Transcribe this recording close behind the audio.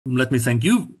Let me thank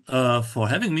you for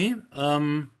having me.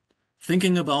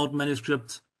 Thinking about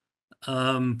manuscript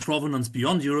provenance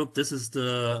beyond Europe. This is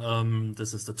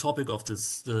the topic of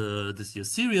this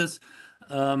year's series,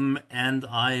 and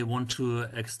I want to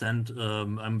extend.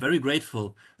 I'm very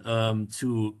grateful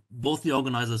to both the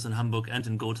organizers in Hamburg and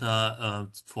in Gotha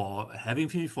for having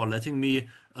me, for letting me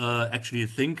actually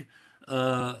think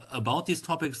about these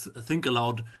topics, think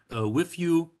aloud with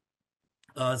you,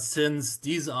 since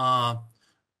these are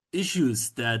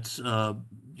issues that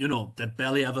that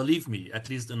barely ever leave me, at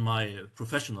least in my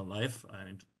professional life.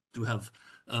 I do have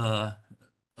a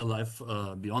life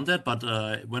beyond that, but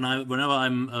whenever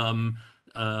I'm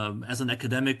as an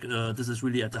academic, this is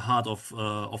really at the heart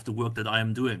of the work that I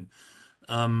am doing.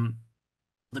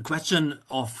 The question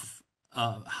of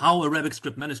how Arabic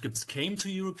script manuscripts came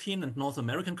to European and North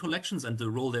American collections and the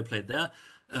role they played there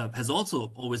has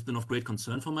also always been of great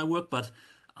concern for my work, but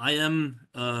I am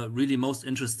really most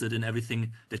interested in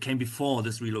everything that came before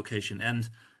this relocation. And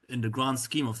in the grand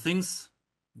scheme of things,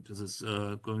 this is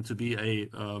going to be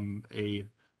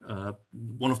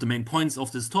one of the main points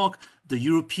of this talk. The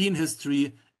European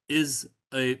history is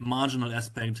a marginal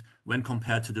aspect when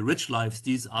compared to the rich lives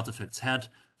these artifacts had,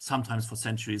 sometimes for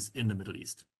centuries, in the Middle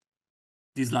East.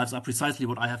 These lives are precisely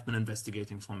what I have been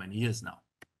investigating for many years now.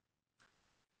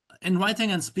 In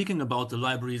writing and speaking about the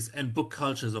libraries and book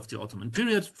cultures of the Ottoman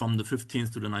period, from the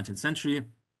 15th to the 19th century,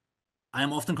 I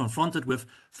am often confronted with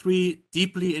three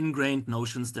deeply ingrained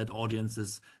notions that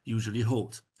audiences usually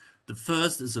hold. The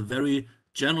first is a very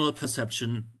general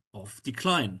perception of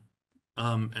decline.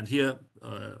 And here,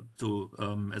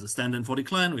 as a stand-in for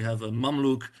decline, we have a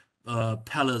Mamluk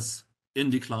palace in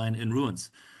decline, in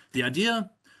ruins. The idea,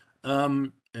 a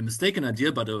mistaken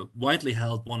idea, but a widely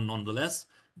held one nonetheless,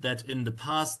 that in the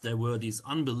past there were these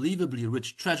unbelievably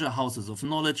rich treasure houses of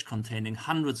knowledge containing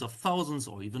hundreds of thousands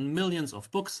or even millions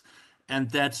of books, and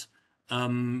that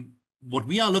what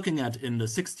we are looking at in the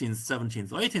 16th,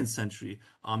 17th, or 18th century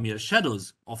are mere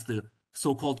shadows of the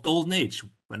so-called Golden Age,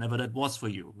 whenever that was for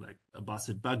you, like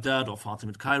Abbasid Baghdad or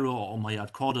Fatimid Cairo or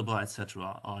Umayyad Cordoba,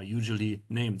 etc., are usually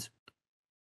named.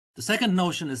 The second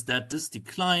notion is that this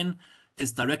decline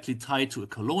is directly tied to a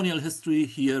colonial history,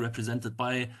 here represented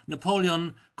by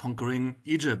Napoleon conquering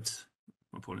Egypt.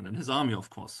 Napoleon and his army, of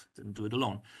course, didn't do it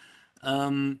alone.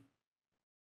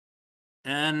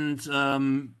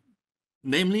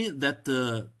 Namely, that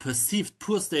the perceived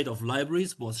poor state of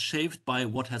libraries was shaped by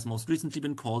what has most recently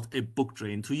been called a book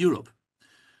drain to Europe.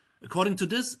 According to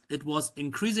this, it was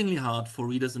increasingly hard for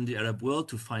readers in the Arab world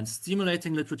to find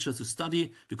stimulating literature to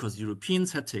study because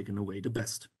Europeans had taken away the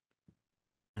best.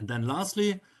 And then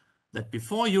lastly, that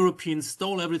before Europeans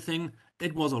stole everything,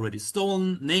 it was already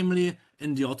stolen, namely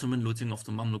in the Ottoman looting of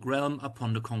the Mamluk realm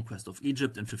upon the conquest of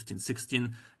Egypt in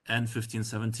 1516 and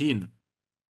 1517.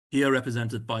 Here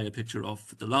represented by a picture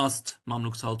of the last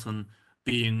Mamluk Sultan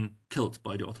being killed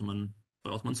by the Ottoman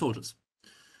soldiers.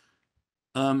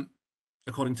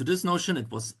 According to this notion, it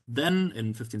was then in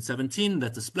 1517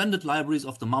 that the splendid libraries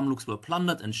of the Mamluks were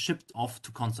plundered and shipped off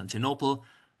to Constantinople,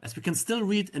 as we can still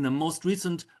read in a most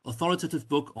recent authoritative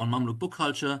book on Mamluk book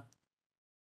culture.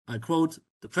 I quote,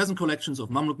 "The present collections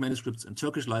of Mamluk manuscripts in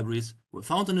Turkish libraries were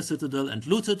found in a citadel and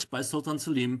looted by Sultan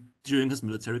Selim during his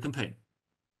military campaign."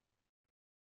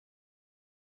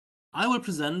 I will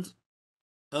present,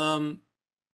 to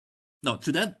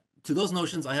those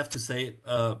notions, I have to say,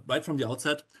 right from the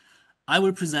outset, I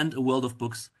will present a world of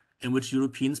books in which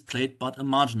Europeans played but a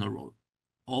marginal role.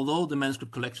 Although the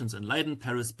manuscript collections in Leiden,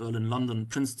 Paris, Berlin, London,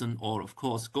 Princeton, or of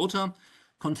course Gotha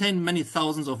contain many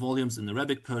thousands of volumes in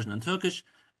Arabic, Persian, and Turkish,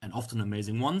 and often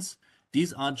amazing ones,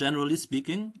 these are generally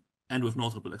speaking, and with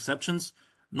notable exceptions,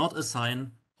 not a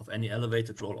sign of any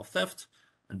elevated role of theft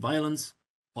and violence,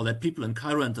 or that people in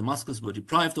Cairo and Damascus were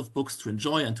deprived of books to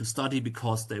enjoy and to study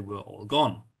because they were all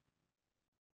gone.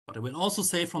 But I will also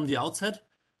say from the outset,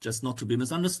 just not to be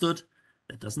misunderstood,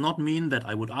 that does not mean that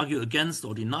I would argue against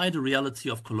or deny the reality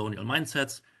of colonial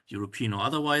mindsets, European or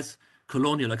otherwise,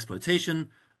 colonial exploitation,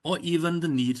 or even the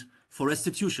need for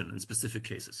restitution in specific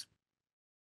cases.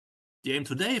 The aim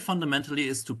today fundamentally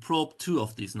is to probe two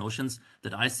of these notions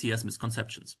that I see as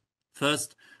misconceptions.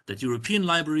 First, that European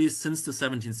libraries since the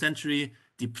 17th century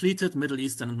depleted Middle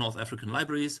Eastern and North African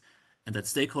libraries, and that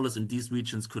stakeholders in these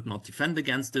regions could not defend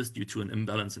against this due to an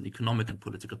imbalance in economic and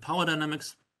political power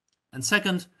dynamics. And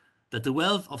second, that the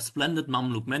wealth of splendid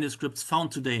Mamluk manuscripts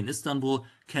found today in Istanbul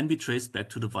can be traced back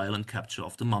to the violent capture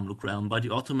of the Mamluk realm by the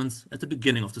Ottomans at the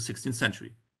beginning of the 16th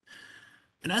century.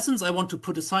 In essence, I want to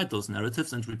put aside those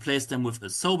narratives and replace them with a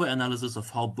sober analysis of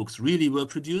how books really were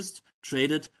produced,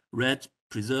 traded, read,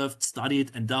 preserved,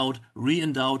 studied, endowed,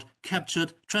 re-endowed,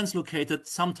 captured, translocated,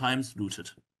 sometimes looted.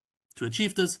 To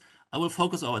achieve this, I will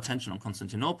focus our attention on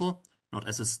Constantinople, not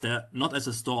as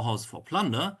a storehouse for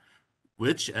plunder,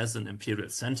 which as an imperial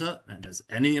center, and as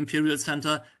any imperial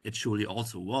center, it surely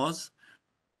also was,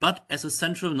 but as a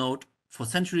central node, for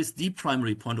centuries the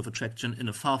primary point of attraction in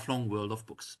a far-flung world of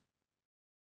books.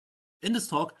 In this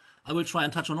talk, I will try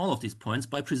and touch on all of these points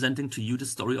by presenting to you the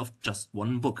story of just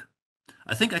one book.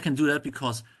 I think I can do that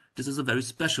because this is a very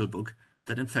special book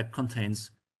that in fact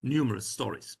contains numerous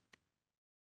stories.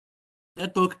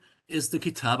 That book is the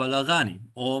Kitab al-Aghani,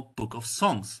 or Book of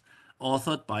Songs,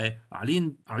 authored by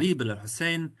Ali bin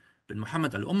Hussein bin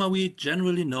Muhammad al-Umawi,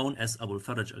 generally known as Abū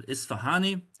Bakr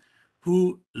al-Isfahani,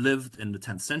 who lived in the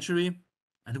 10th century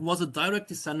and who was a direct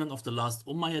descendant of the last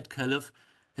Umayyad Caliph,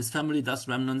 his family thus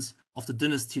remnants of the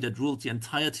dynasty that ruled the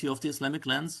entirety of the Islamic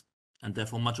lands, and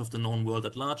therefore much of the known world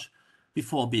at large,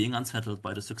 before being unsettled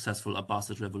by the successful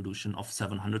Abbasid revolution of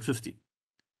 750.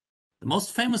 The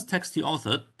most famous text he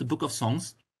authored, the Book of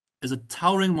Songs, is a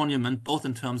towering monument both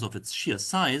in terms of its sheer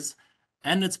size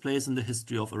and its place in the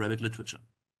history of Arabic literature.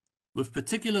 With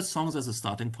particular songs as a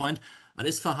starting point,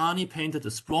 al-Isfahani painted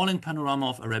a sprawling panorama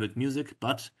of Arabic music,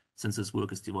 but, since his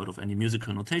work is devoid of any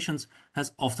musical notations,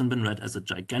 has often been read as a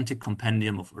gigantic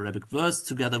compendium of Arabic verse,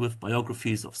 together with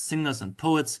biographies of singers and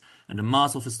poets, and a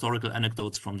mass of historical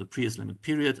anecdotes from the pre-Islamic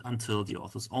period until the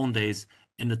author's own days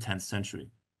in the 10th century.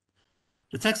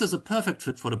 The text is a perfect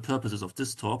fit for the purposes of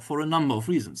this talk for a number of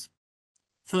reasons.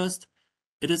 First,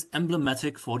 it is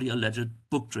emblematic for the alleged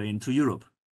book drain to Europe.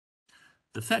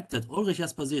 The fact that Ulrich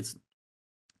Jasper Seetzen,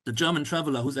 the German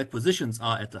traveler whose acquisitions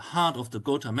are at the heart of the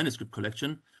Gotha Manuscript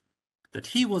collection, that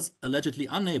he was allegedly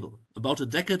unable, about a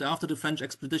decade after the French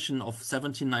expedition of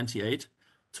 1798,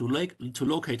 to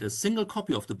locate a single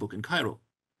copy of the book in Cairo,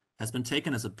 has been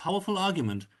taken as a powerful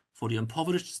argument for the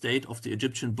impoverished state of the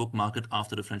Egyptian book market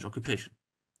after the French occupation.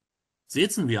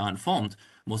 Seetzen, we are informed,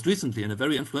 most recently in a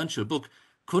very influential book,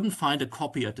 couldn't find a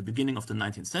copy at the beginning of the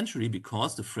 19th century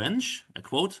because the French, I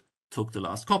quote, took the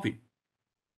last copy.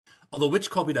 Although which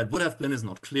copy that would have been is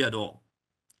not clear at all.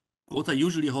 Gotha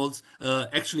usually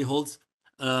actually holds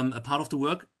a part of the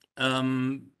work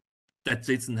that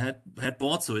Seetzen had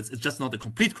bought, so it's just not a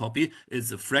complete copy,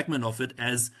 it's a fragment of it,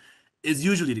 as is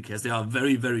usually the case. There are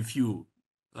very, very few,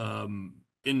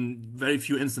 in very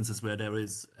few instances where there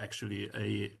is actually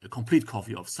a complete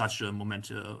copy of such a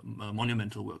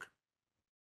monumental work.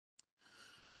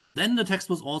 Then the text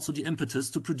was also the impetus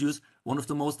to produce one of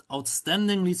the most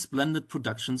outstandingly splendid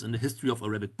productions in the history of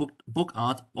Arabic book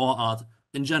art, or art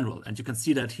in general. And you can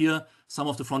see that here, some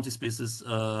of the frontispieces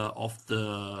of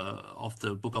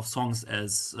the Book of Songs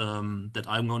as that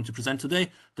I'm going to present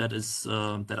today, that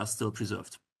are still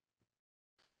preserved.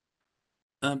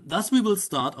 Thus we will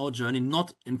start our journey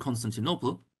not in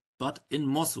Constantinople, but in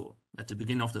Mosul at the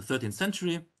beginning of the 13th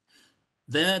century.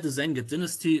 There, the Zengid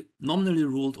dynasty nominally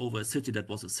ruled over a city that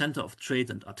was a center of trade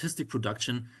and artistic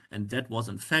production, and that was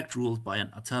in fact ruled by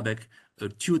an Atabek, a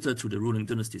tutor to the ruling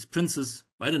dynasty's princes,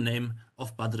 by the name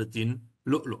of Badruddin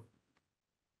Lu'lu'.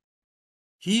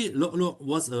 Lu'lu'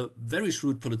 was a very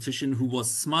shrewd politician who was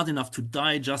smart enough to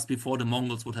die just before the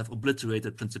Mongols would have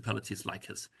obliterated principalities like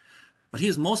his. But he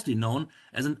is mostly known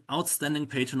as an outstanding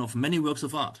patron of many works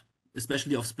of art,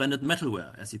 especially of splendid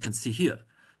metalware, as you can see here.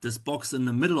 This box in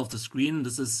the middle of the screen,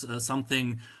 this is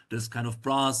this kind of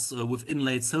brass with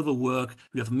inlaid silver work.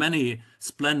 We have many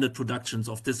splendid productions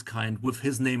of this kind with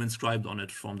his name inscribed on it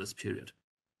from this period.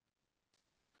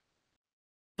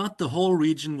 But the whole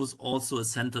region was also a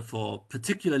center for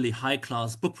particularly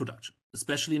high-class book production,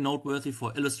 especially noteworthy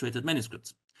for illustrated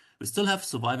manuscripts. We still have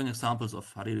surviving examples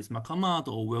of Hariri's maqamat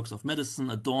or works of medicine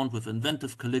adorned with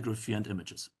inventive calligraphy and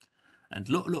images. And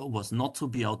Lu'lu' was not to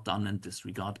be outdone in this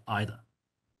regard either.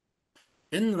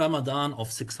 In Ramadan of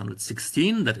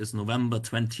 616, that is November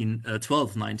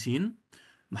 1219,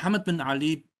 Muhammad bin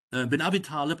Abi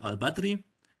Talib al-Badri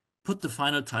put the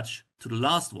final touch to the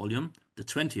last volume, the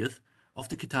 20th, of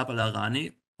the Kitab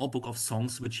al-Aghani, or Book of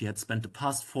Songs, which he had spent the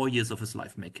past 4 years of his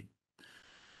life making.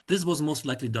 This was most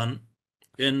likely done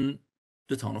in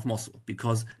the town of Mosul,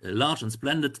 because a large and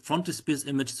splendid frontispiece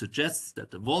image suggests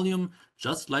that the volume,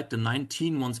 just like the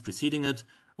 19 ones preceding it,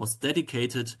 was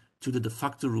dedicated to the de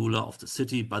facto ruler of the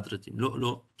city, Badruddin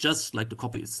Lu'lu', just like the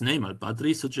copy its name,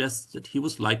 al-Badri, suggests that he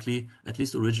was likely, at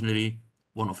least originally,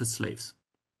 one of his slaves.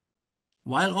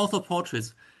 While author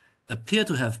portraits appear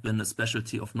to have been a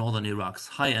specialty of northern Iraq's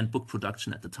high-end book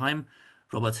production at the time,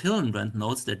 Robert Hillenbrand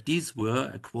notes that these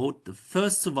were, I quote, the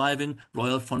first surviving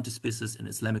royal frontispieces in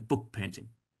Islamic book painting.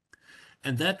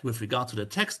 And that, with regard to the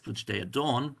text which they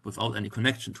adorn, without any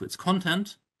connection to its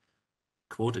content,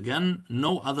 quote again,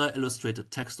 no other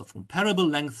illustrated text of comparable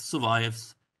length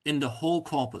survives in the whole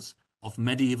corpus of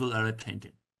medieval Arab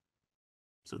painting.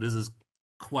 So this is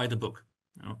quite a book,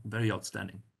 very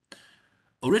outstanding.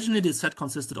 Originally, this set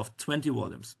consisted of 20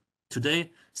 volumes.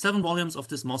 Today, 7 volumes of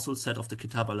this Mosul set of the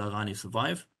Kitab al-Irani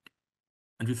survive,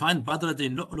 and we find Badr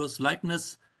ad-Din Lu'lu's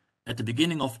likeness at the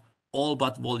beginning of all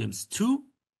but volumes 2,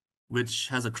 which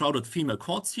has a crowded female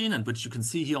court scene, and which you can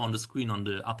see here on the screen on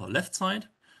the upper left side,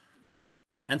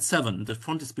 and 7, the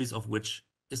frontispiece of which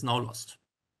is now lost.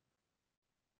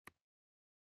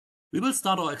 We will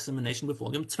start our examination with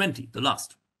volume 20, the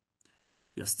last.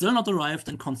 We have still not arrived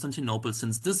in Constantinople,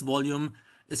 since this volume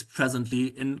is presently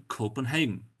in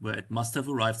Copenhagen, where it must have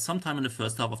arrived sometime in the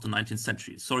first half of the 19th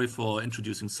century. Sorry for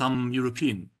introducing some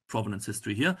European provenance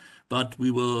history here, but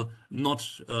we will not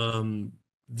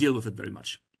deal with it very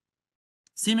much.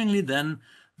 Seemingly then,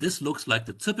 this looks like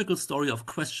the typical story of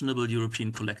questionable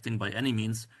European collecting by any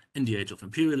means in the age of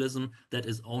imperialism that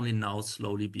is only now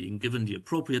slowly being given the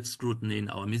appropriate scrutiny in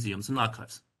our museums and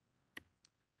archives.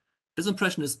 This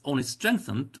impression is only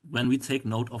strengthened when we take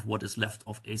note of what is left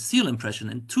of a seal impression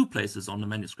in 2 places on the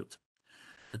manuscript.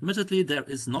 Admittedly, there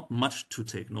is not much to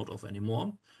take note of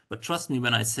anymore, but trust me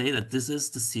when I say that this is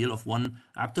the seal of one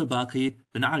Abū Bakr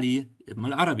bin Ali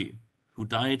ibn al-Arabi, who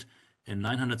died in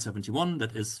 971,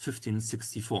 that is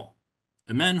 1564.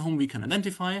 A man whom we can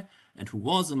identify and who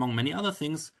was, among many other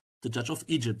things, the judge of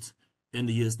Egypt in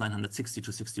the years 960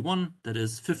 to 61, that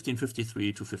is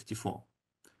 1553 to 54.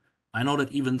 I know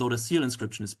that even though the seal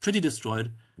inscription is pretty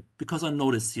destroyed, because I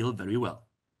know this seal very well.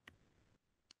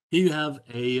 Here you have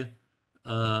an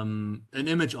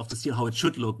image of the seal, how it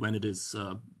should look when it is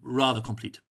rather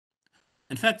complete.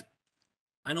 In fact,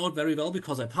 I know it very well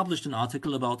because I published an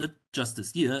article about it just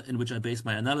this year, in which I based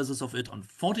my analysis of it on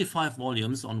 45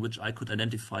 volumes on which I could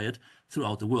identify it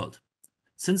throughout the world.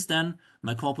 Since then,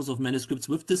 my corpus of manuscripts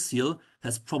with this seal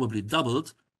has probably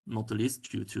doubled, not the least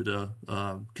due to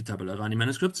the Kitab al-Irani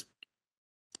manuscripts.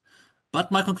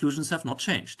 But my conclusions have not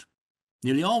changed.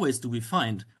 Nearly always do we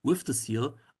find, with the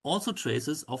seal, also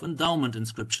traces of endowment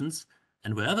inscriptions,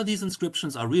 and wherever these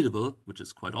inscriptions are readable, which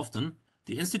is quite often,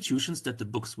 the institutions that the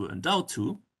books were endowed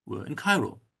to were in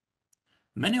Cairo.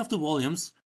 Many of the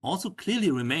volumes also clearly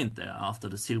remained there after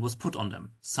the seal was put on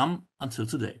them, some until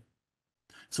today.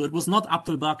 So it was not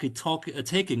Abū Bakr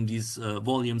taking these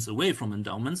volumes away from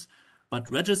endowments,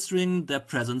 but registering their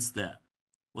presence there.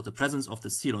 What the presence of the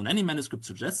seal on any manuscript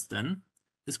suggests, then,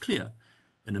 is clear.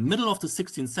 In the middle of the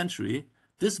 16th century,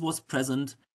 this was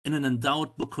present in an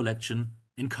endowed book collection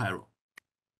in Cairo.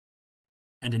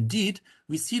 And indeed,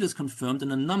 we see this confirmed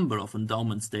in a number of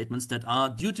endowment statements that are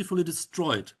dutifully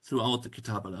destroyed throughout the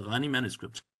Kitab al-Irani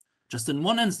manuscript. Just in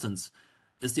one instance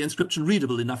is the inscription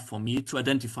readable enough for me to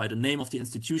identify the name of the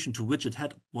institution to which it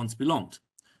had once belonged.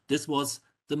 This was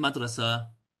the Madrasa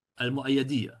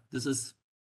al-Mu'ayyadiyya. This is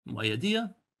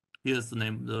Mu'ayyadiyya. Here's the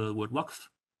name, the word Waqf.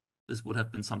 This would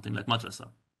have been something like Madrasa.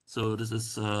 So this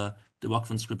is the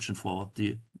Waqf inscription for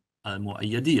the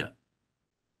al-Mu'ayyadiyya.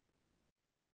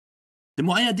 The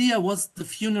Mu'ayyadiyya was the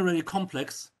funerary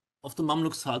complex of the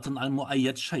Mamluk Sultan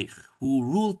al-Mu'ayyad Sheikh, who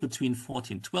ruled between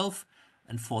 1412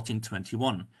 and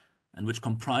 1421, and which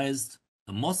comprised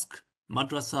a mosque,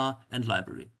 madrasa, and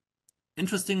library.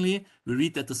 Interestingly, we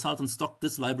read that the Sultan stocked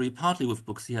this library partly with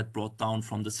books he had brought down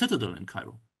from the citadel in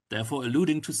Cairo, therefore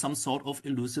alluding to some sort of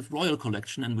elusive royal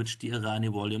collection in which the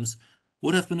Irani volumes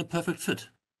would have been a perfect fit.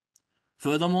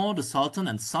 Furthermore, the Sultan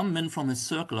and some men from his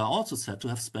circle are also said to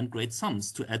have spent great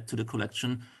sums to add to the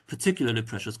collection particularly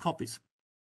precious copies.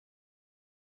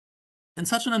 In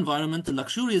such an environment, the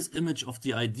luxurious image of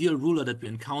the ideal ruler that we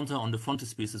encounter on the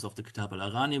frontispieces of the Kitab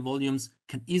al-Irani volumes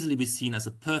can easily be seen as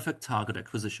a perfect target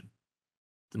acquisition.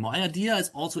 The Mu'ayyadiyya is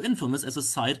also infamous as a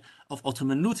site of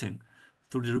Ottoman looting,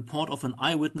 through the report of an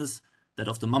eyewitness, that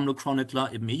of the Mamluk chronicler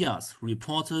Ibn Iyas, who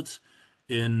reported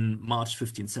in March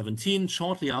 1517,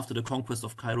 shortly after the conquest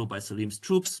of Cairo by Salim's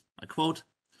troops, I quote,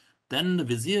 "Then the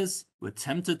viziers were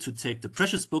tempted to take the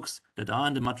precious books that are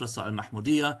in the Madrasa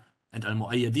al-Mahmudiyya and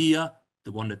al-Mu'ayyadiyya,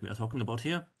 the one that we are talking about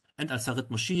here, and al-Sarid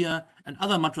Mushiyya, and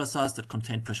other madrasas that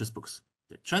contained precious books.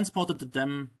 They transported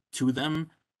them to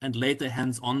them and laid their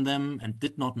hands on them and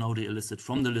did not know the illicit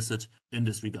from the licit in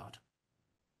this regard."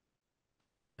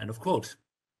 End of quote.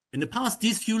 In the past,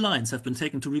 these few lines have been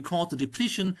taken to record the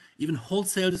depletion, even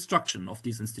wholesale destruction of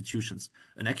these institutions,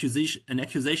 an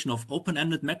accusation of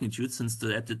open-ended magnitude, since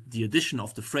the addition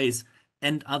of the phrase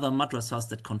 "and other madrasas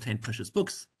that contain precious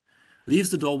books"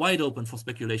 leaves the door wide open for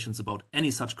speculations about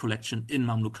any such collection in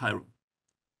Mamluk Cairo.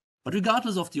 But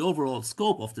regardless of the overall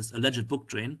scope of this alleged book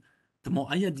drain, the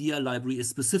Mu'ayyadiyya library is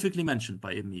specifically mentioned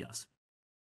by Ibn Iyas.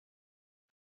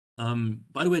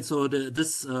 By the way, so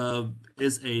this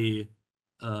is a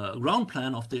ground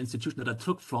plan of the institution that I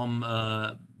took from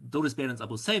Boris Liebrenz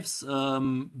Abu Saif's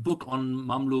book on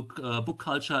Mamluk book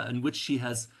culture, in which she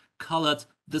has colored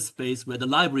this space where the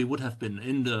library would have been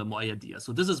in the Mu'ayyadiyya.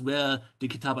 So this is where the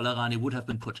Kitab al-Arani would have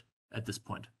been put at this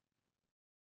point.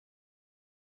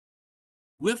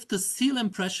 With the seal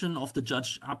impression of the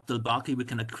judge Abū Bakr, we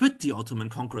can acquit the Ottoman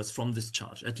conquerors from this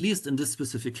charge, at least in this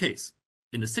specific case.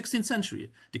 In the 16th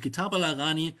century, the Kitab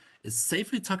al-Arani is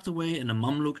safely tucked away in a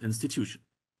Mamluk institution.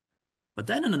 But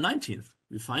then in the 19th,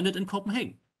 we find it in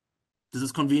Copenhagen. This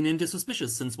is conveniently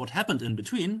suspicious, since what happened in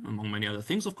between, among many other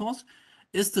things of course,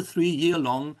 is the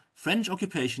 3-year-long French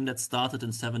occupation that started in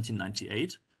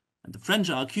 1798, and the French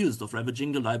are accused of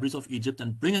ravaging the libraries of Egypt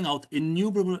and bringing out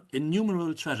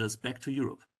innumerable treasures back to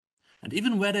Europe. And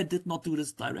even where they did not do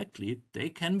this directly, they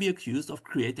can be accused of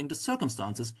creating the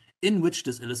circumstances in which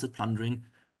this illicit plundering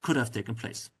could have taken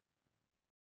place.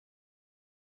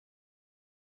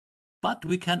 But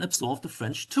we can absolve the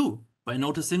French too, by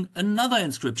noticing another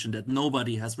inscription that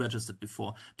nobody has registered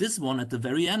before, this one at the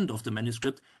very end of the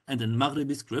manuscript and in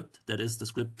Maghribi script, that is the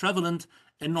script prevalent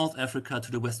in North Africa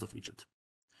to the west of Egypt.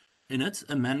 In it,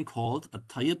 a man called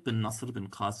At-Tayyib bin Nasr bin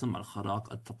Qasim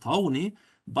al-Kharaq al-Tatawuni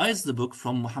buys the book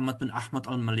from Muhammad bin Ahmad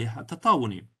al-Malih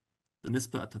al-Tatawuni. The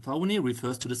Nisba al-Tatawuni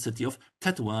refers to the city of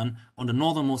Tetuan on the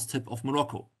northernmost tip of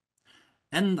Morocco.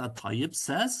 And At-Tayyib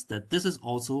says that this is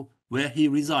also where he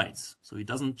resides. So he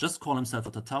doesn't just call himself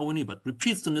a Tatawuni, but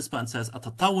repeats the Nisba and says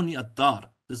At-Tatawuni ad-Dar.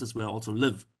 This is where I also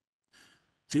live.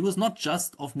 So he was not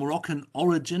just of Moroccan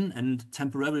origin and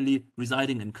temporarily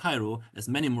residing in Cairo, as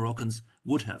many Moroccans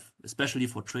would have, especially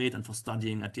for trade and for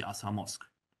studying at the Azhar Mosque.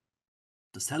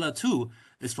 The seller too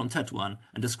is from Tetuan,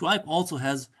 and the scribe also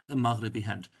has a Maghribi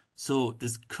hand. So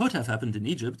this could have happened in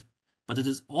Egypt, but it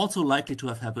is also likely to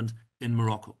have happened in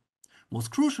Morocco.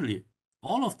 Most crucially,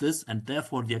 all of this, and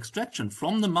therefore the extraction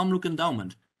from the Mamluk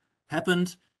endowment,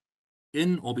 happened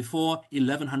in or before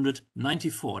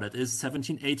 1194, that is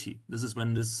 1780. This is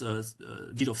when this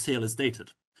deed of sale is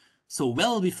dated. So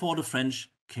well before the French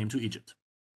came to Egypt.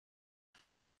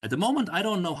 At the moment, I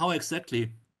don't know how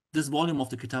exactly this volume of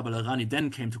the Kitab al-Arani then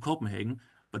came to Copenhagen,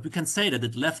 but we can say that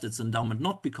it left its endowment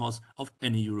not because of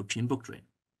any European book trade.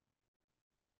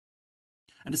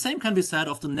 And the same can be said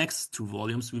of the next 2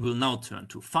 volumes we will now turn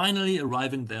to, finally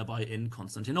arriving thereby in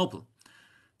Constantinople.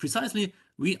 Precisely,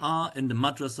 we are in the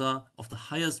madrasa of the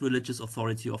highest religious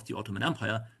authority of the Ottoman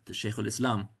Empire, the Sheikh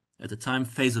al-Islam, at the time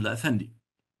Feyzullah Effendi.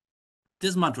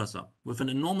 This madrasa, with an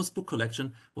enormous book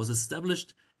collection, was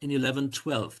established in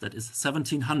 1112, that is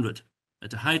 1700, at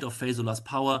the height of Feyzullah's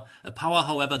power, a power,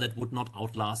 however, that would not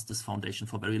outlast this foundation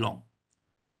for very long.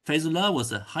 Feyzullah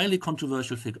was a highly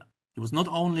controversial figure. He was not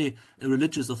only a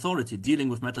religious authority dealing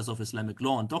with matters of Islamic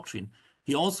law and doctrine,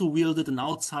 he also wielded an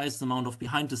outsized amount of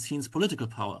behind-the-scenes political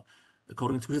power,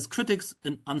 according to his critics,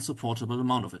 an unsupportable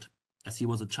amount of it, as he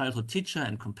was a childhood teacher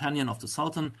and companion of the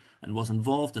Sultan and was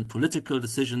involved in political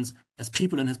decisions as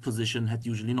people in his position had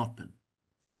usually not been.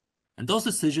 And those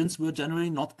decisions were generally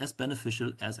not as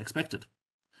beneficial as expected.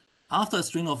 After a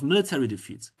string of military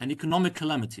defeats and economic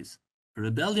calamities, a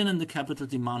rebellion in the capital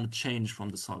demanded change from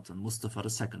the Sultan, Mustafa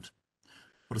II.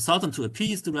 For the Sultan to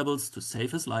appease the rebels, to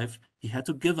save his life, he had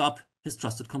to give up his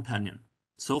trusted companion.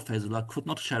 So Feyzullah could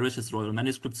not cherish his royal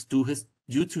manuscripts due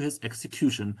to his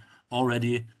execution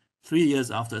already 3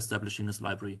 years after establishing his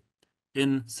library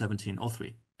in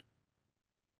 1703.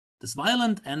 This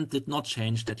violent end did not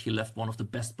change that he left one of the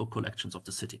best book collections of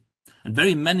the city, and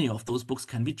very many of those books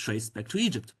can be traced back to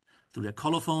Egypt through their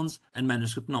colophons and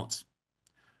manuscript notes.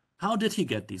 How did he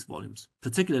get these volumes?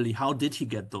 Particularly, how did he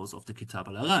get those of the Kitab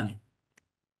al-Arani?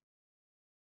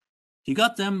 He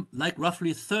got them, like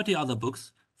roughly 30 other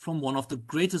books, from one of the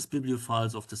greatest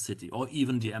bibliophiles of the city, or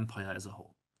even the empire as a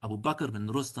whole, Abū Bakr bin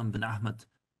Rustam bin Ahmad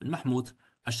bin Mahmud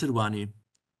al-Širwānī,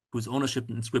 whose ownership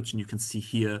and inscription you can see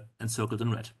here encircled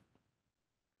in red.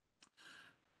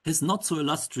 His not so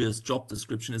illustrious job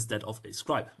description is that of a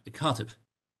scribe, a katib.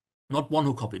 Not one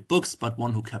who copied books, but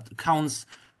one who kept accounts,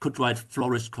 could write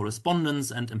flourished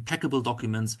correspondence and impeccable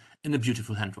documents in a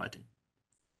beautiful handwriting.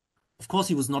 Of course,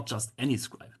 he was not just any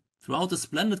scribe. Throughout a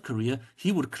splendid career,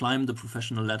 he would climb the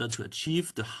professional ladder to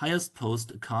achieve the highest post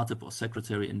a katib or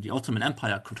secretary in the Ottoman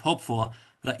Empire could hope for,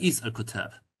 Ra'is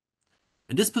al-Kutab.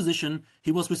 In this position,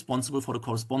 he was responsible for the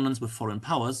correspondence with foreign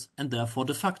powers and therefore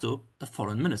de facto a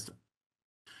foreign minister.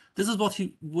 This is what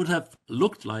he would have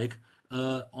looked like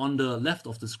on the left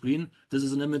of the screen. This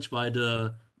is an image by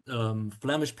the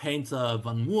Flemish painter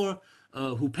Van Moor,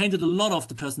 who painted a lot of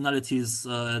the personalities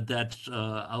that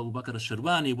Abū Bakr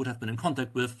al-Širwānī would have been in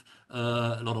contact with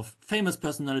a lot of famous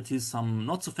personalities, some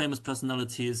not so famous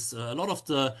personalities, a lot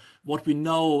of what we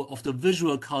know of the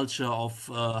visual culture of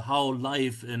how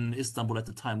life in Istanbul at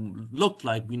the time looked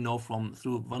like, we know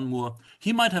through Van Moor.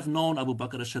 He might have known Abū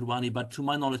Bakr al-Širwānī, but to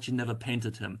my knowledge, he never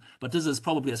painted him. But this is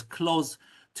probably as close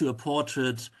to a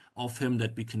portrait of him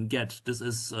that we can get. This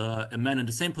is a man in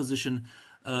the same position.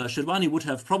 Širwānī would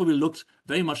have probably looked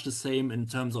very much the same in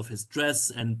terms of his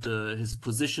dress and his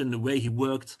position, the way he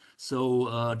worked.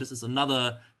 So this is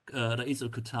another Ra'is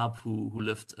al-Kutab who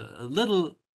lived a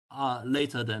little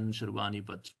later than Širwānī,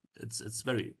 but it's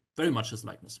very, very much his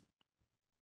likeness.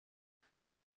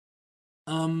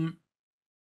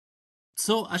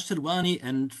 So al-Širwānī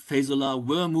and Fayzullah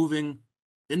were moving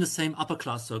in the same upper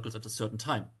class circles at a certain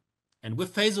time. And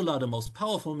with Fayzullah, the most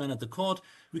powerful man at the court,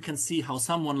 we can see how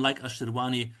someone like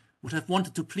al-Širwānī would have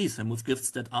wanted to please him with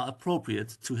gifts that are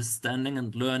appropriate to his standing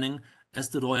and learning, as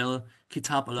the royal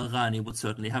Kitab al-Aghani would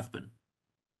certainly have been.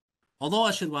 Although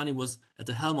al-Širwānī was at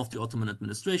the helm of the Ottoman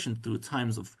administration through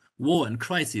times of war and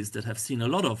crises that have seen a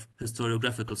lot of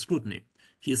historiographical scrutiny,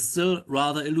 he is still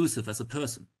rather elusive as a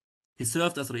person. He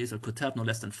served as Ra'is al-Kutab no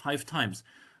less than 5 times,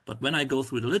 but when I go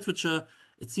through the literature,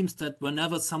 it seems that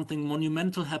whenever something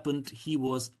monumental happened, he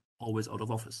was always out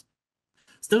of office.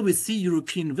 Still, we see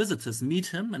European visitors meet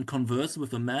him and converse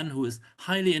with a man who is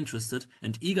highly interested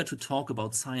and eager to talk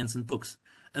about science and books,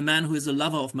 a man who is a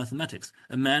lover of mathematics,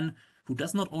 a man who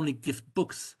does not only gift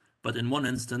books, but in one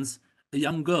instance, a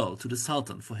young girl to the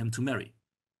Sultan for him to marry.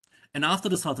 And after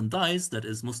the Sultan dies, that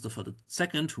is Mustafa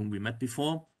II, whom we met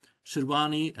before,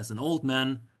 Širwānī, as an old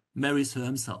man, marries her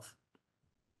himself.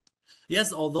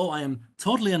 Yes, although I am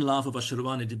totally in love with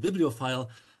al-Širwānī the bibliophile,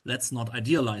 let's not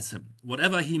idealize him.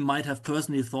 Whatever he might have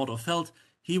personally thought or felt,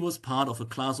 he was part of a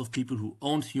class of people who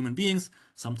owned human beings,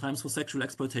 sometimes for sexual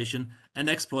exploitation, and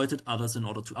exploited others in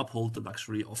order to uphold the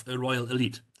luxury of a royal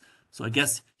elite. So I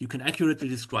guess you can accurately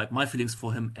describe my feelings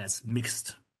for him as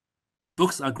mixed.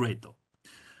 Books are great though.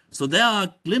 So there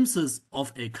are glimpses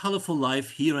of a colorful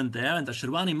life here and there, and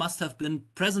al-Širwānī must have been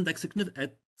present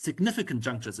at significant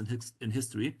junctures in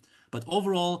history. But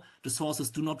overall, the sources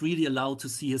do not really allow to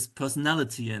see his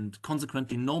personality, and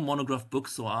consequently no monograph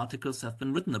books or articles have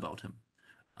been written about him.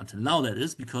 Until now, that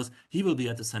is, because he will be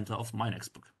at the center of my next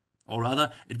book. Or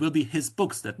rather, it will be his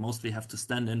books that mostly have to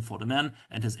stand in for the man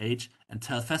and his age and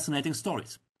tell fascinating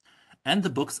stories. And the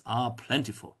books are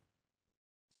plentiful.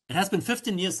 It has been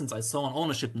 15 years since I saw an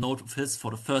ownership note of his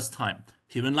for the first time,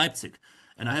 here in Leipzig,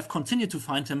 and I have continued to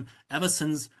find him ever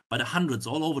since by the hundreds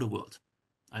all over the world.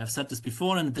 I have said this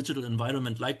before, in a digital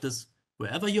environment like this,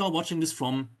 wherever you are watching this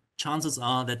from, chances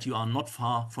are that you are not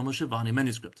far from a Širwānī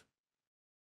manuscript,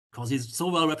 because he's so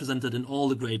well represented in all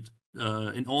the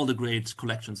great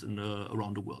collections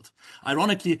around the world.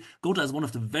 Ironically, Gotha is one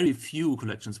of the very few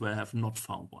collections where I have not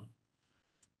found one.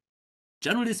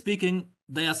 Generally speaking,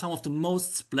 they are some of the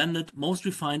most splendid, most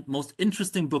refined, most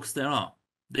interesting books there are.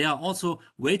 They are also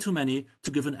way too many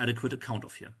to give an adequate account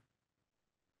of here.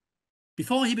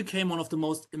 Before he became one of the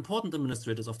most important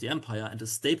administrators of the empire and a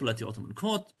staple at the Ottoman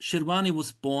court, Širwānī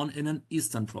was born in an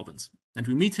eastern province, and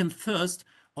we meet him first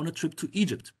on a trip to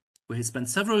Egypt, where he spent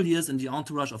several years in the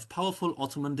entourage of powerful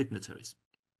Ottoman dignitaries.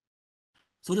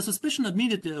 So the suspicion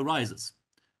immediately arises.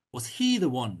 Was he the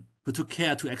one who took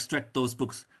care to extract those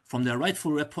books from their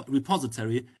rightful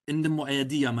repository in the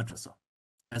Mu'ayyadiyya madrasa,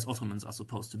 as Ottomans are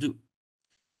supposed to do?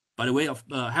 By the way,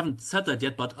 I haven't said that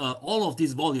yet, but all of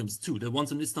these volumes too, the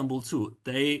ones in Istanbul too,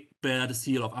 they bear the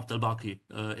seal of Abd al-Baqi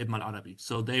ibn al-Arabi.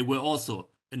 So they were also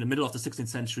in the middle of the 16th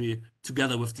century,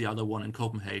 together with the other one in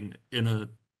Copenhagen, in an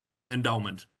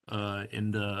endowment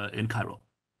in Cairo.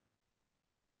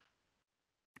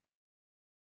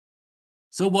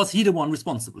 So was he the one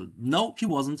responsible? No, he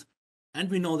wasn't. And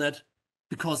we know that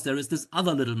because there is this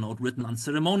other little note written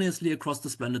unceremoniously across the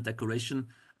splendid decoration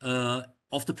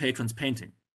of the patron's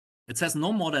painting. It says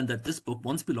no more than that this book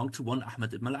once belonged to one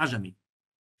Ahmad ibn al-Ajami.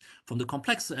 From the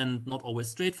complex and not always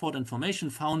straightforward information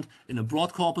found in a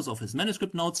broad corpus of his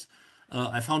manuscript notes,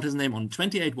 I found his name on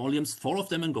 28 volumes, 4 of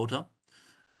them in Gotha.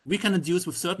 We can deduce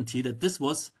with certainty that this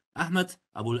was Ahmad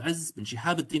Abu al-Aziz bin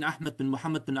Shihab al-Din Ahmad bin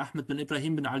Muhammad bin Ahmad bin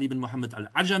Ibrahim bin Ali bin Muhammad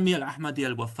al-Ajami al-Ahmadi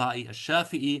al-Wafa'i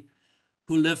al-Shafi'i,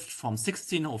 who lived from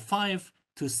 1605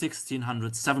 to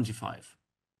 1675.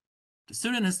 The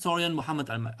Syrian historian Muhammad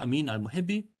al-Amin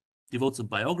al-Muhibbi devotes a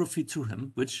biography to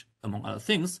him, which, among other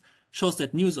things, shows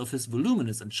that news of his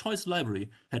voluminous and choice library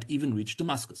had even reached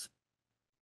Damascus.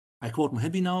 I quote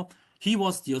Muhibbi now: "He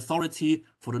was the authority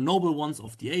for the noble ones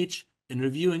of the age in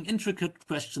reviewing intricate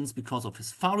questions because of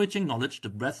his far-reaching knowledge, the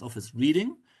breadth of his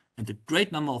reading, and the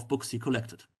great number of books he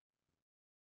collected."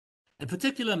 In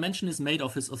particular, mention is made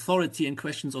of his authority in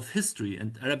questions of history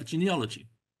and Arabic genealogy.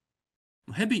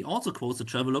 Muhibbi also quotes the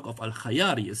travelogue of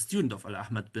al-Khayyari, a student of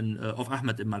Ahmad ibn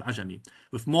al-Ajami,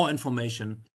 with more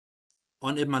information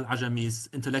on Ibn al-Ajami's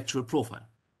intellectual profile.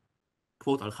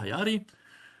 Quote al-Khayyari,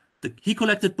 he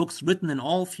collected books written in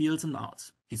all fields and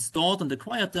arts. He stored and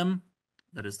acquired them,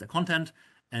 that is their content,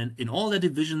 and in all their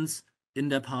divisions, in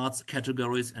their parts,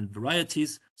 categories, and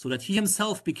varieties, so that he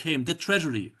himself became the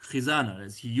treasury, khizana,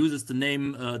 as he uses the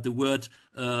name, the word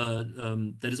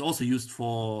that is also used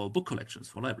for book collections,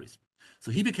 for libraries.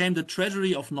 So he became the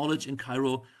treasury of knowledge in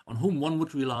Cairo, on whom one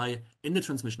would rely in the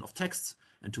transmission of texts,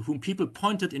 and to whom people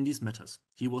pointed in these matters.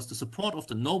 He was the support of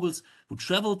the nobles who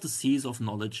traveled the seas of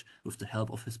knowledge with the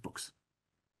help of his books.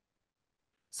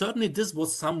 Certainly this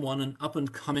was someone, an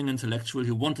up-and-coming intellectual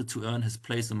who wanted to earn his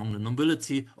place among the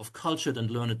nobility of cultured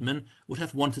and learned men would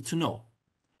have wanted to know.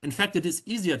 In fact, it is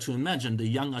easier to imagine the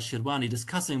young al-Širwānī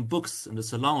discussing books in the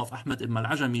salon of Ahmad ibn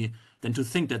al-Ajami than to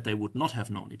think that they would not have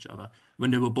known each other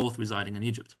when they were both residing in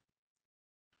Egypt.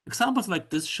 Examples like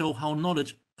this show how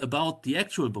knowledge about the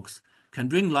actual books can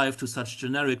bring life to such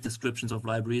generic descriptions of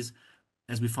libraries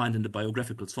as we find in the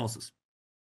biographical sources.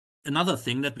 Another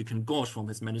thing that we can gauge from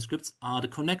his manuscripts are the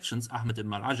connections Ahmad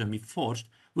ibn al-Ajami forged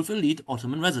with elite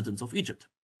Ottoman residents of Egypt.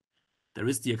 There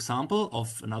is the example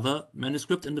of another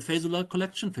manuscript in the Fezullah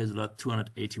collection, Fezullah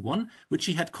 281, which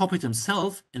he had copied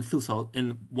himself in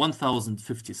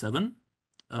 1057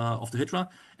 of the Hijra,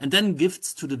 and then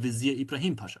gifts to the Vizier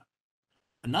Ibrahim Pasha.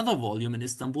 Another volume in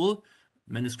Istanbul,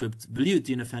 manuscript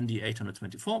Veliuddin Effendi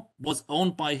 824, was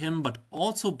owned by him, but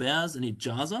also bears an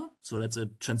ijaza, so that's a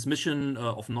transmission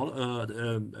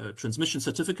transmission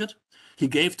certificate he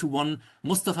gave to one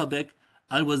Mustafa Beg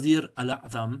al-Wazir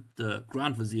al-A'zam, the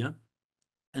Grand Vizier,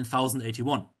 in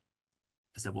 1081.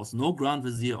 As there was no Grand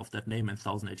Vizier of that name in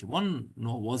 1081,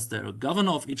 nor was there a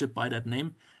governor of Egypt by that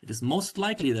name, it is most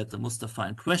likely that the Mustafa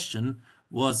in question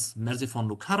was Merzifon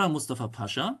Lukara Mustafa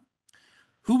Pasha,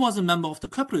 who was a member of the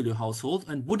Köprülü household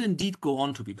and would indeed go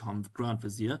on to become Grand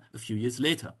Vizier a few years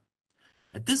later.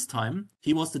 At this time,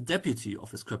 he was the deputy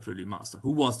of his Köprülü master,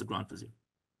 who was the Grand Vizier.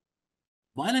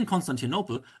 While in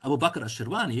Constantinople, Abū Bakr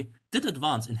al-Širwānī did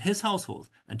advance in his household,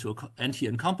 and he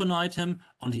accompanied him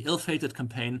on the ill-fated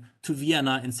campaign to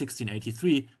Vienna in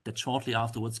 1683 that shortly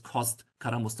afterwards cost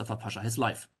Kara Mustafa Pasha his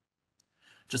life.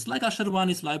 Just like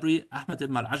al-Širwānī's library, Ahmad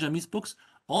ibn al-Ajami's books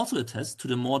also attest to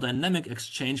the more dynamic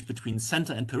exchange between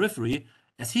center and periphery,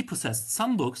 as he possessed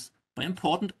some books by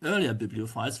important earlier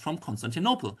bibliophiles from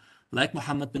Constantinople, like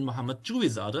Muhammad bin Muhammad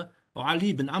Juwizadeh or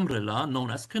Ali bin Amrillah,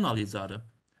 known as Qinālī-Zadeh,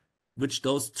 which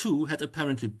those two had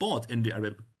apparently bought in the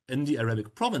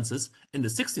Arabic provinces in the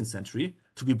 16th century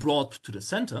to be brought to the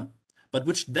center, but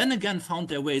which then again found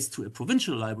their ways to a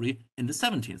provincial library in the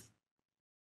 17th.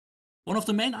 One of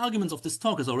the main arguments of this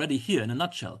talk is already here in a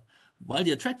nutshell. While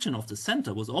the attraction of the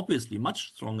center was obviously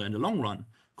much stronger in the long run,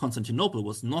 Constantinople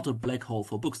was not a black hole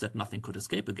for books that nothing could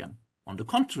escape again. On the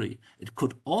contrary, it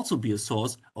could also be a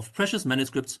source of precious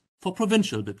manuscripts for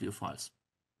provincial bibliophiles.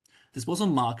 This was a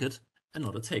market and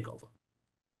not a takeover.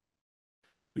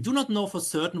 We do not know for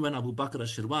certain when Abū Bakr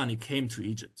al-Širwānī came to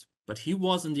Egypt, but he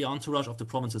was in the entourage of the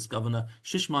province's governor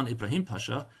Shishman Ibrahim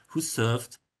Pasha, who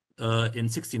served in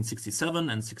 1667 and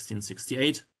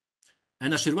 1668,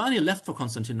 and al-Širwānī left for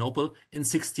Constantinople in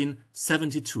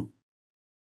 1672.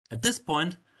 At this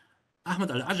point, Ahmad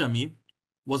al-Ajami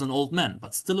was an old man,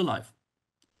 but still alive.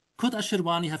 Could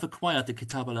al-Širwānī have acquired the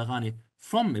Kitab al-Aghani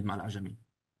from Ibn al-Ajami?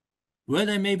 Were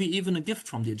they maybe even a gift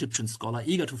from the Egyptian scholar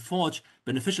eager to forge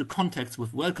beneficial contacts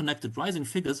with well-connected rising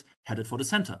figures headed for the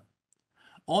center?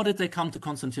 Or did they come to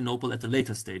Constantinople at a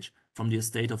later stage, from the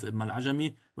estate of Ibn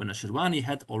al-Ajami, when al-Širwānī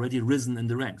had already risen in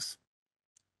the ranks?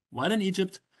 While in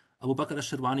Egypt, Abū Bakr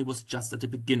al-Širwānī was just at the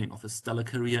beginning of his stellar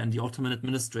career in the Ottoman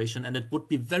administration, and it would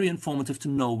be very informative to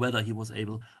know whether he was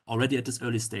able, already at this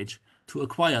early stage, to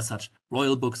acquire such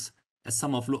royal books as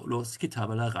some of Lu'lu's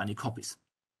Kitab al-Aghani copies.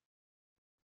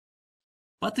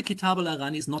 But the Kitab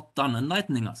al-Aghani is not done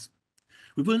enlightening us.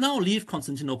 We will now leave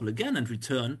Constantinople again and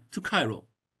return to Cairo,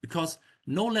 because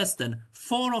no less than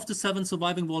 4 of the 7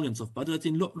 surviving volumes of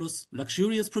Badruddin Lu'lu's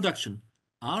luxurious production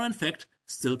are in fact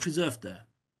still preserved there.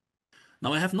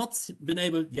 Now, I have not been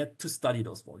able yet to study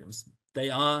those volumes.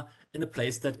 They are in a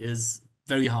place that is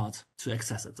very hard to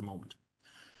access at the moment.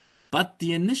 But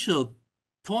the initial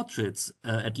portraits,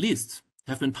 at least,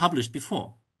 have been published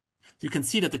before. You can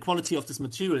see that the quality of this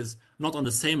material is not on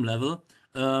the same level,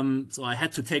 so I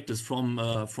had to take this from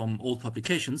old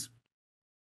publications.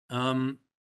 And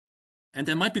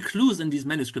there might be clues in these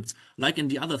manuscripts, like in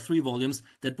the other 3 volumes,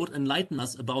 that would enlighten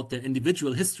us about their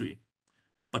individual history.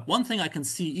 But one thing I can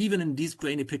see even in these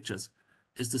grainy pictures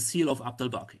is the seal of Abū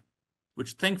Bakr,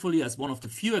 which thankfully, as one of the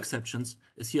few exceptions,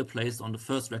 is here placed on the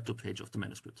first recto page of the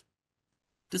manuscript.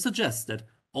 This suggests that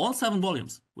all 7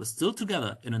 volumes were still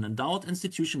together in an endowed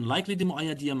institution likely the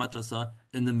Mu'ayyadiyya Madrasa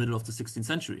in the middle of the 16th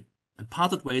century, and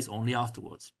parted ways only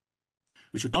afterwards.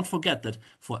 We should not forget that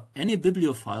for any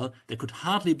bibliophile there could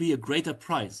hardly be a greater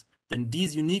prize than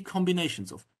these unique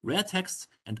combinations of rare texts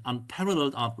and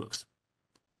unparalleled artworks.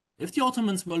 If the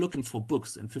Ottomans were looking for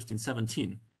books in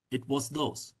 1517, it was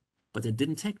those, but they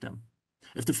didn't take them.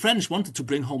 If the French wanted to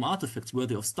bring home artifacts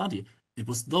worthy of study, it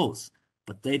was those,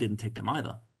 but they didn't take them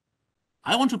either.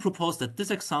 I want to propose that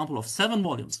this example of 7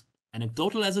 volumes,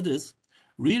 anecdotal as it is,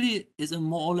 really is a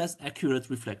more or less accurate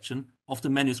reflection of the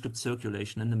manuscript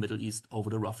circulation in the Middle East over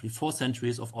the roughly 4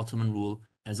 centuries of Ottoman rule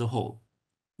as a whole.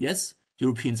 Yes,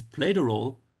 Europeans played a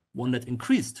role, one that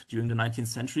increased during the 19th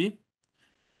century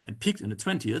and peaked in the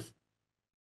 20th.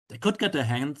 They could get their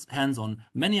hands on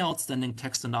many outstanding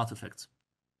texts and artifacts,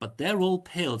 but their role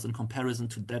pales in comparison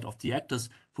to that of the actors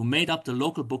who made up the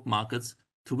local book markets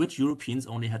to which Europeans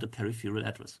only had a peripheral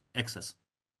access.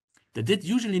 They did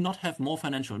usually not have more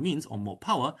financial means or more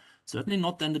power, certainly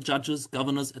not than the judges,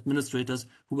 governors, administrators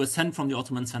who were sent from the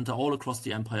Ottoman center all across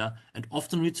the empire and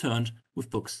often returned with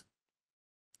books.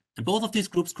 And both of these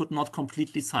groups could not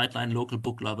completely sideline local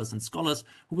book lovers and scholars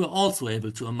who were also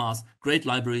able to amass great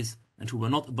libraries and who were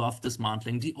not above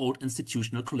dismantling the old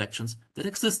institutional collections that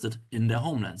existed in their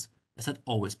homelands, as had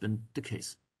always been the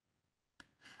case.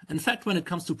 In fact, when it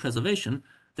comes to preservation,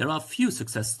 there are few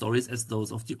success stories as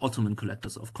those of the Ottoman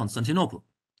collectors of Constantinople.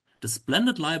 The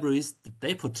splendid libraries that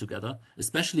they put together,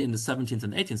 especially in the 17th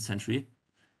and 18th century,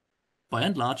 by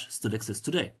and large still exist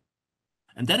today.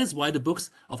 And that is why the books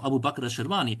of Abū Bakr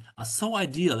al-Širwānī are so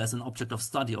ideal as an object of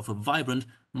study of a vibrant,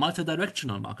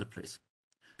 multi-directional marketplace.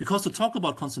 Because to talk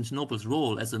about Constantinople's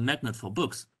role as a magnet for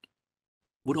books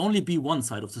would only be one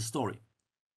side of the story.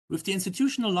 With the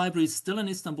institutional libraries still in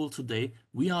Istanbul today,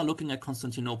 we are looking at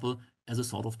Constantinople as a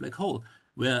sort of black hole,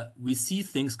 where we see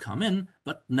things come in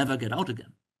but never get out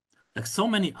again. Like so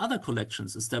many other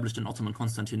collections established in Ottoman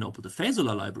Constantinople, the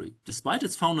Feyzullah library, despite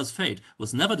its founder's fate,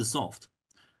 was never dissolved.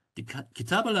 The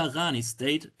Kitab al-Aghani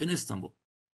stayed in Istanbul.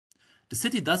 The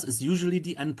city thus is usually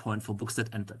the endpoint for books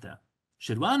that enter there.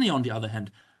 Širwānī, on the other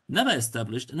hand, never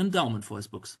established an endowment for his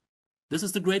books. This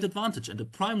is the great advantage and the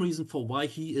prime reason for why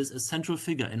he is a central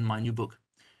figure in my new book.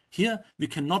 Here we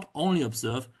can not only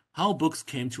observe how books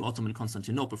came to Ottoman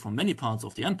Constantinople from many parts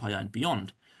of the empire and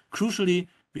beyond. Crucially,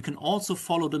 we can also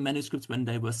follow the manuscripts when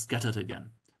they were scattered again.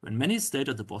 When many stayed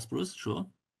at the Bosporus, sure,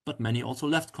 but many also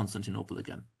left Constantinople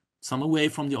again. Some away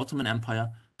from the Ottoman Empire,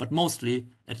 but mostly,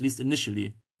 at least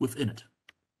initially, within it.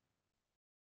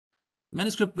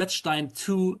 Manuscript Wettstein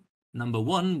II, number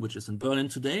 1, which is in Berlin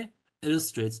today,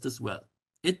 illustrates this well.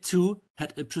 It too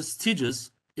had a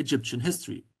prestigious Egyptian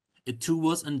history. It too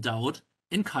was endowed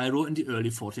in Cairo in the early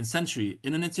 14th century,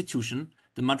 in an institution,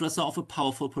 the madrasa of a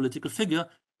powerful political figure,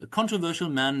 a controversial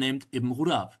man named Ibn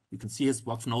Ghurab. You can see his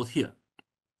waqf note here,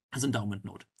 his endowment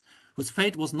note, whose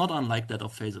fate was not unlike that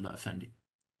of Feyzullah Effendi.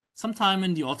 Sometime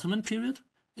in the Ottoman period,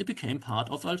 it became part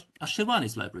of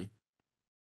al-Širwānī's library.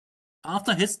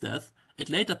 After his death, it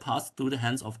later passed through the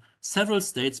hands of several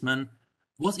statesmen,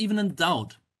 was even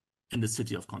endowed in the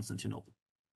city of Constantinople.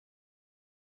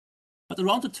 But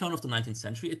around the turn of the 19th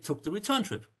century, it took the return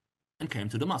trip and came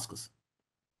to Damascus.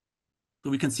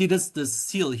 So we can see this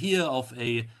seal here of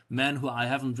a man who I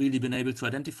haven't really been able to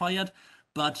identify yet,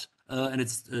 but and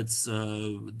it's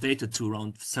dated to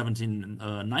around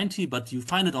 1790, but you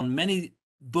find it on many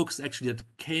books actually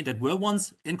that were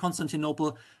once in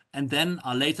Constantinople and then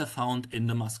are later found in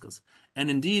Damascus. And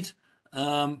indeed,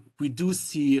 we do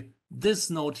see this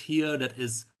note here that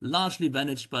is largely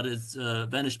vanished, but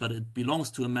it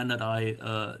belongs to a man that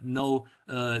I know.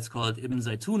 It's called Ibn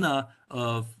Zaytuna,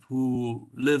 who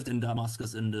lived in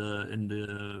Damascus in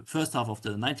the first half of the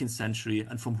 19th century,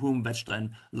 and from whom Wettstein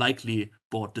likely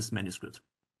bought this manuscript.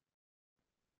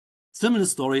 Similar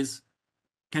stories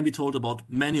can be told about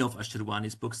many of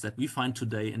al-Širwānī's books that we find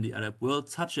today in the Arab world,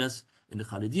 such as in the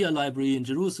Khalidiyya library in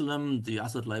Jerusalem, the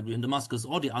Asad library in Damascus,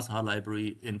 or the Azhar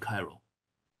library in Cairo.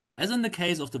 As in the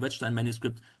case of the Wettstein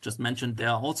manuscript just mentioned, there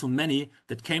are also many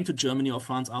that came to Germany or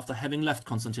France after having left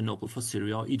Constantinople for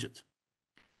Syria or Egypt.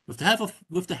 With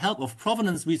the help of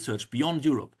provenance research beyond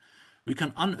Europe, we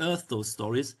can unearth those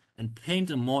stories and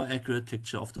paint a more accurate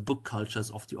picture of the book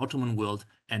cultures of the Ottoman world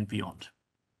and beyond.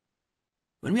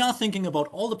 When we are thinking about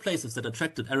all the places that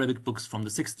attracted Arabic books from the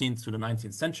 16th to the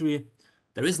 19th century,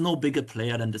 there is no bigger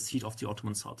player than the seat of the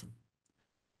Ottoman Sultan.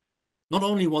 Not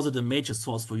only was it a major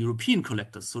source for European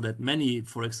collectors, so that many,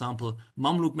 for example,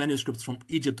 Mamluk manuscripts from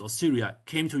Egypt or Syria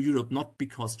came to Europe not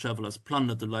because travelers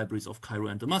plundered the libraries of Cairo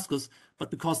and Damascus, but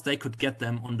because they could get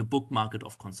them on the book market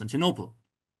of Constantinople.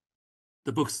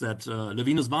 The books that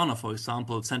Levinus Warner, for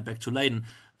example, sent back to Leiden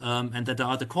and that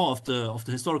are at the core of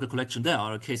the historical collection there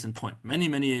are a case in point. Many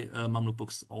Mamluk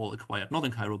books all acquired not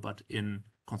in Cairo but in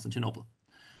Constantinople.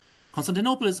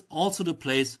 Constantinople is also the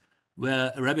place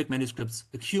where Arabic manuscripts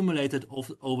accumulated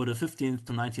over the 15th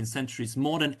to 19th centuries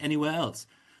more than anywhere else.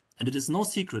 And it is no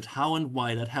secret how and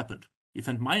why that happened. We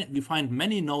find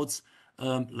many notes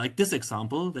like this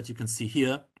example that you can see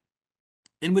here,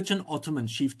 in which an Ottoman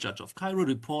chief judge of Cairo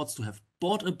reports to have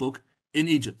bought a book in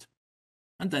Egypt.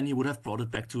 And then he would have brought it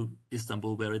back to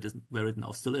Istanbul where it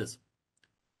now still is.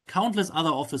 Countless other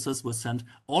officers were sent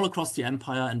all across the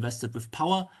empire, invested with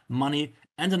power, money,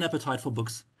 and an appetite for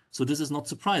books. So this is not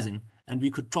surprising, and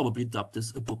we could probably dub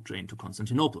this a book drain to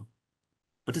Constantinople.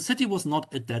 But the city was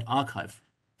not a dead archive.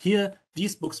 Here,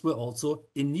 these books were also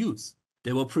in use.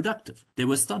 They were productive, they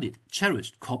were studied,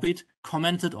 cherished, copied,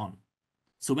 commented on.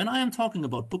 So when I am talking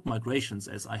about book migrations,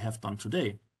 as I have done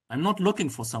today, I'm not looking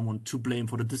for someone to blame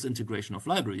for the disintegration of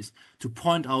libraries, to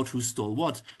point out who stole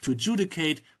what, to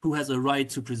adjudicate who has a right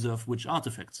to preserve which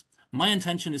artifacts. My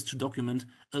intention is to document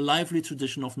a lively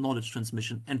tradition of knowledge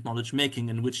transmission and knowledge making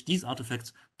in which these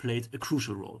artifacts played a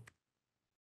crucial role.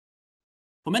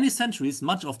 For many centuries,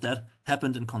 much of that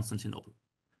happened in Constantinople.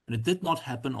 And it did not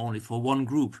happen only for one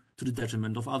group to the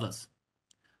detriment of others.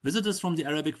 Visitors from the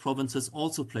Arabic provinces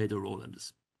also played a role in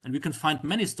this. And we can find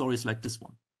many stories like this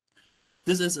one.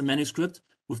 This is a manuscript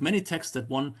with many texts that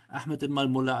one Ahmed ibn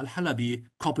al-Mullah al-Halabi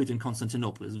copied in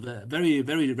Constantinople. It's very,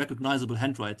 very recognizable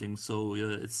handwriting. So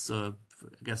it's, I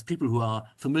guess, people who are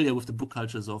familiar with the book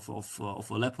cultures of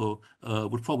Aleppo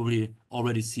would probably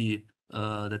already see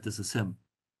that this is him.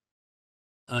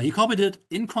 He copied it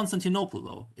in Constantinople,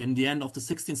 though, in the end of the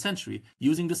 16th century,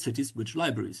 using the city's rich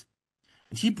libraries.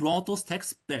 And he brought those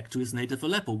texts back to his native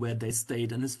Aleppo, where they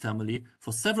stayed and his family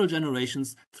for several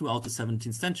generations throughout the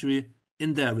 17th century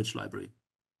in their rich library.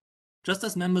 Just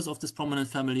as members of this prominent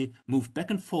family moved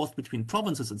back and forth between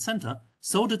provinces and center,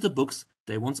 so did the books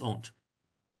they once owned.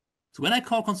 So when I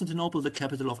call Constantinople the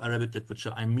capital of Arabic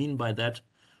literature, I mean by that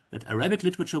Arabic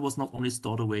literature was not only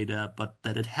stored away there, but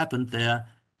that it happened there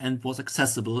and was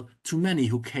accessible to many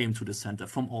who came to the center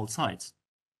from all sides.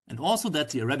 And also that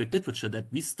the Arabic literature that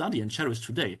we study and cherish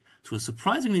today, to a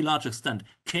surprisingly large extent,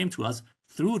 came to us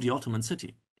through the Ottoman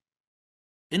city.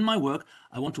 In my work,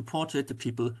 I want to portray the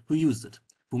people who used it,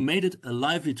 who made it a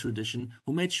lively tradition,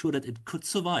 who made sure that it could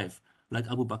survive, like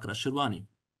Abū Bakr al-Širwānī.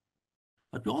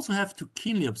 But we also have to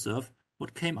keenly observe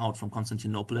what came out from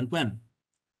Constantinople and when.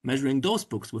 Measuring those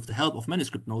books with the help of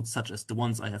manuscript notes, such as the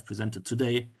ones I have presented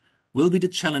today, will be the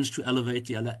challenge to elevate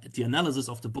the analysis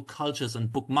of the book cultures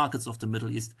and book markets of the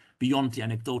Middle East beyond the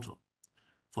anecdotal.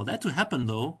 For that to happen,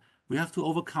 though, we have to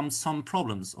overcome some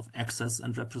problems of access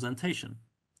and representation.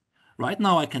 Right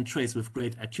now, I can trace with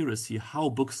great accuracy how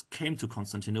books came to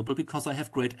Constantinople because I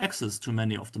have great access to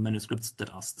many of the manuscripts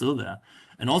that are still there,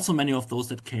 and also many of those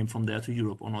that came from there to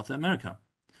Europe or North America.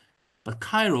 But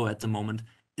Cairo at the moment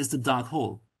is the dark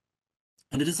hole,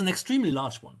 and it is an extremely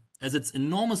large one, as its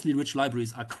enormously rich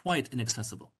libraries are quite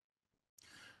inaccessible.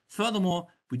 Furthermore,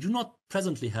 we do not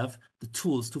presently have the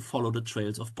tools to follow the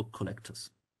trails of book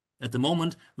collectors. At the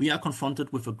moment, we are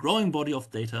confronted with a growing body of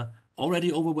data,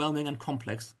 already overwhelming and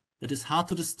complex, that is hard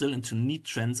to distill into neat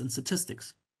trends and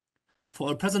statistics.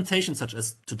 For a presentation such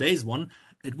as today's one,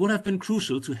 it would have been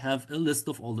crucial to have a list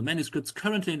of all the manuscripts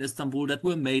currently in Istanbul that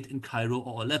were made in Cairo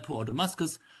or Aleppo or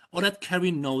Damascus, or that carry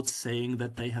notes saying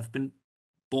that they have been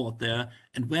bought there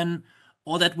and when,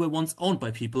 or that were once owned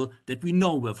by people that we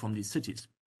know were from these cities.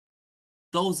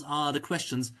 Those are the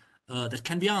questions that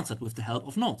can be answered with the help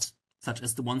of notes, such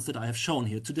as the ones that I have shown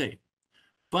here today.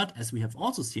 But as we have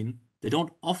also seen, they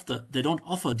don't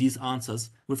offer these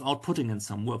answers without putting in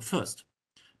some work first.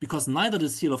 Because neither the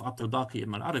seal of Abd al-Baqi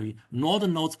ibn al-Arabi nor the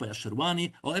notes by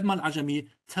al-Širwānī or Ibn al-Ajami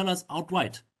tell us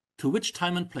outright to which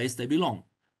time and place they belong,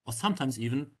 or sometimes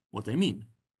even what they mean.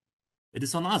 It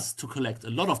is on us to collect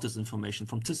a lot of this information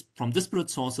from disparate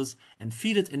sources and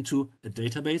feed it into a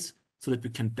database so that we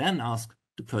can then ask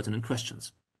the pertinent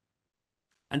questions.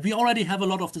 And we already have a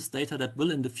lot of this data that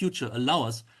will in the future allow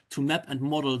us to map and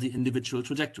model the individual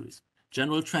trajectories,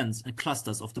 general trends and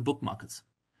clusters of the book markets.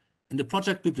 In the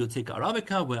project Bibliotheca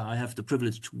Arabica, where I have the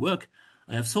privilege to work,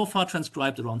 I have so far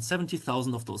transcribed around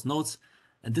 70,000 of those notes,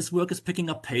 and this work is picking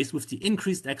up pace with the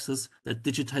increased access that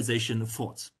digitization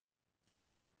affords.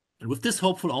 And with this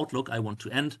hopeful outlook, I want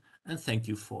to end and thank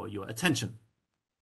you for your attention.